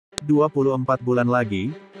24 bulan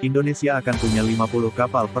lagi, Indonesia akan punya 50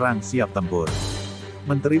 kapal perang siap tempur.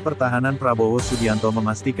 Menteri Pertahanan Prabowo Subianto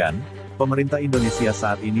memastikan, pemerintah Indonesia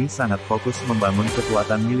saat ini sangat fokus membangun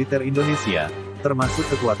kekuatan militer Indonesia, termasuk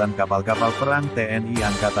kekuatan kapal-kapal perang TNI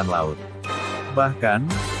Angkatan Laut. Bahkan,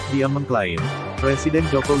 dia mengklaim, Presiden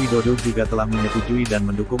Joko Widodo juga telah menyetujui dan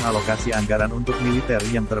mendukung alokasi anggaran untuk militer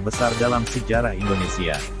yang terbesar dalam sejarah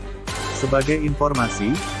Indonesia. Sebagai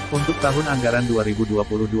informasi, untuk tahun anggaran 2022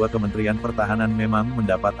 Kementerian Pertahanan memang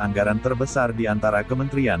mendapat anggaran terbesar di antara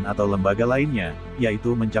kementerian atau lembaga lainnya,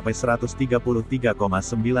 yaitu mencapai Rp133,9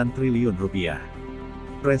 triliun.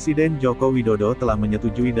 Presiden Joko Widodo telah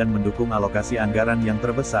menyetujui dan mendukung alokasi anggaran yang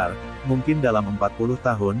terbesar, mungkin dalam 40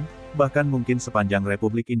 tahun, bahkan mungkin sepanjang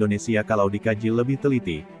Republik Indonesia kalau dikaji lebih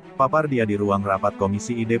teliti. Papar dia di ruang rapat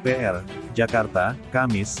Komisi I DPR, Jakarta,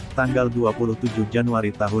 Kamis, tanggal 27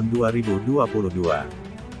 Januari tahun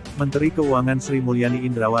 2022. Menteri Keuangan Sri Mulyani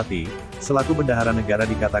Indrawati, selaku bendahara negara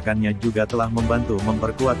dikatakannya juga telah membantu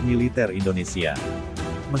memperkuat militer Indonesia.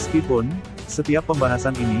 Meskipun, setiap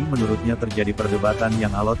pembahasan ini menurutnya terjadi perdebatan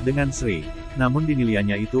yang alot dengan Sri, namun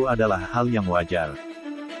dinilainya itu adalah hal yang wajar.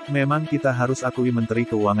 Memang kita harus akui Menteri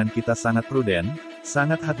Keuangan kita sangat pruden,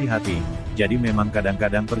 sangat hati-hati, jadi memang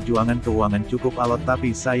kadang-kadang perjuangan keuangan cukup alot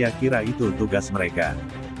tapi saya kira itu tugas mereka.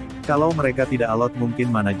 Kalau mereka tidak alot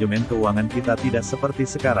mungkin manajemen keuangan kita tidak seperti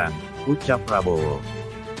sekarang, ucap Prabowo.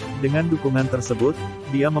 Dengan dukungan tersebut,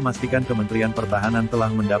 dia memastikan Kementerian Pertahanan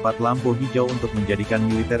telah mendapat lampu hijau untuk menjadikan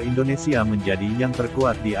militer Indonesia menjadi yang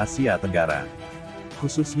terkuat di Asia Tenggara.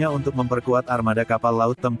 Khususnya untuk memperkuat armada kapal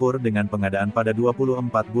laut tempur dengan pengadaan pada 24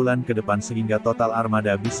 bulan ke depan sehingga total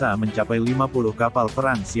armada bisa mencapai 50 kapal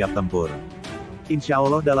perang siap tempur. Insya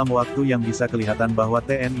Allah dalam waktu yang bisa kelihatan bahwa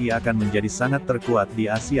TNI akan menjadi sangat terkuat di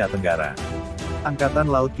Asia Tenggara. Angkatan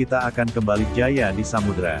Laut kita akan kembali jaya di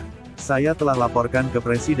samudera. Saya telah laporkan ke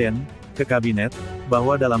Presiden, ke Kabinet,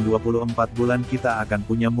 bahwa dalam 24 bulan kita akan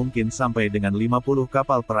punya mungkin sampai dengan 50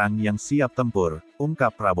 kapal perang yang siap tempur,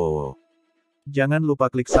 ungkap Prabowo. Jangan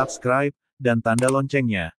lupa klik subscribe, dan tanda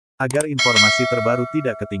loncengnya, agar informasi terbaru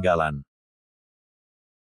tidak ketinggalan.